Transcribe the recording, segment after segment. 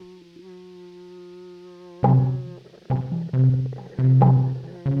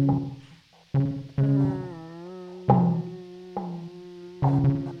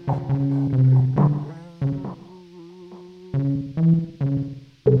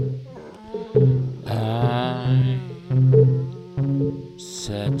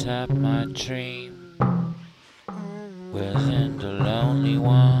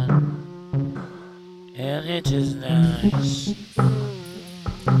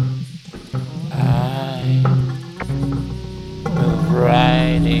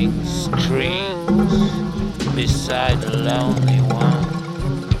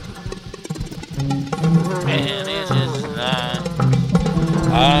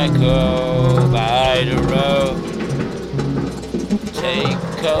I go by the road, take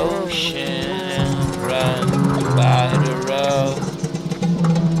caution and run by the road.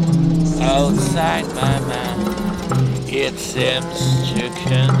 Outside my mind, it seems to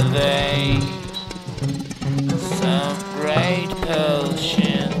convey some great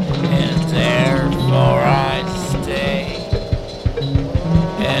potion, and therefore I stay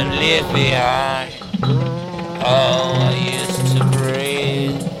and leave behind all I used to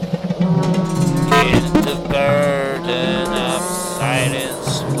breathe in the burden of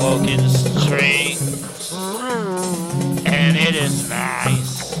silence, walking strings. And it is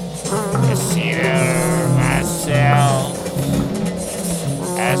nice to consider myself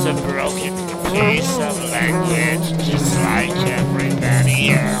as a broken piece of language, just like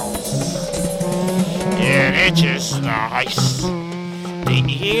everybody else. And it is nice to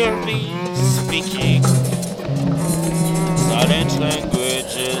hear me speaking silent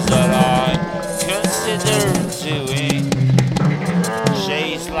languages that I consider doing.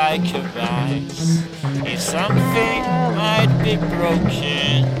 Shades like a vice. If something might be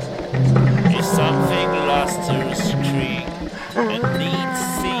broken, if something lost or scream, and needs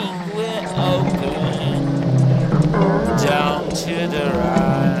seeing will open down to the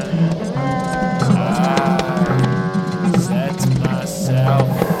right. I set myself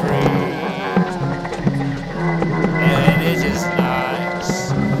free, and it is nice.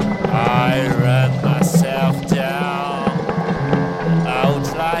 I run myself down, out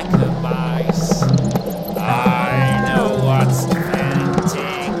like a mice. I know what's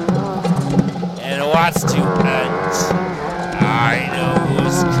tempting and what's to hunt. I know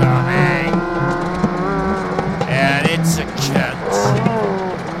who's coming, and it's a cunt.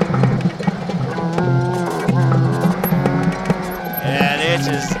 And it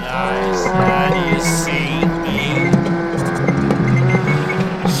is nice that you see me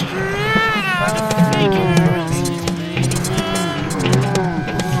screwing out the figures.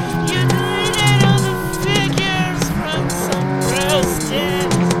 You're doing it on the figures from some roasted,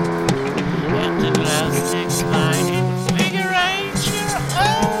 and the plastic's lining. Figure out your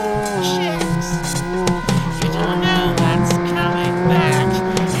own checks. You don't know what's coming back,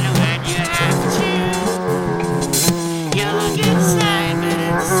 and when you have to, you look inside, but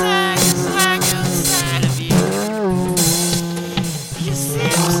inside is like outside of you. You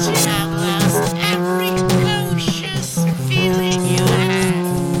seem to have lost every cautious feeling you had.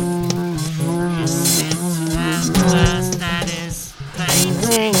 You seem to have lost that is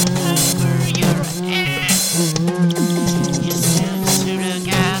painting over your head. You seem to look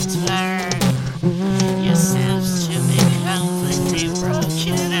outward. You seem to be completely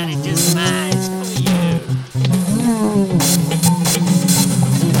broken, and it is nice for you.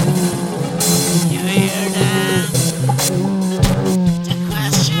 You hear that? The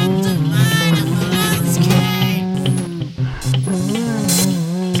question, the line of the landscape,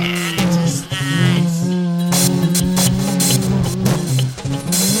 and it is nice,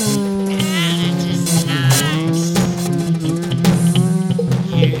 and it is nice.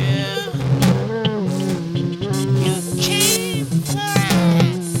 You came for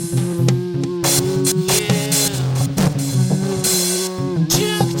it. You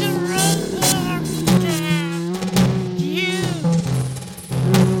took the road down. You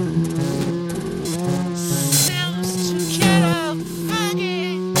seems to get up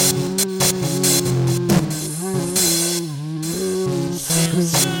fucking.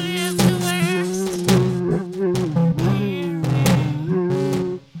 Seems to live the worst.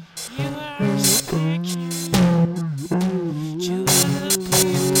 You are speaking to other people, and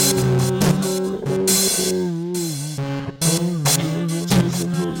it is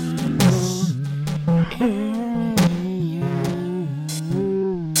nice. Hearing you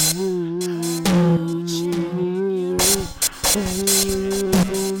approaching your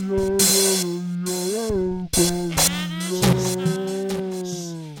bedroom, and it is nice.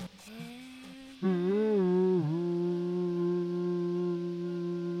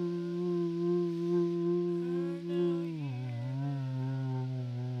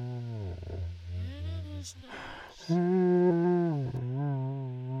 It is nice.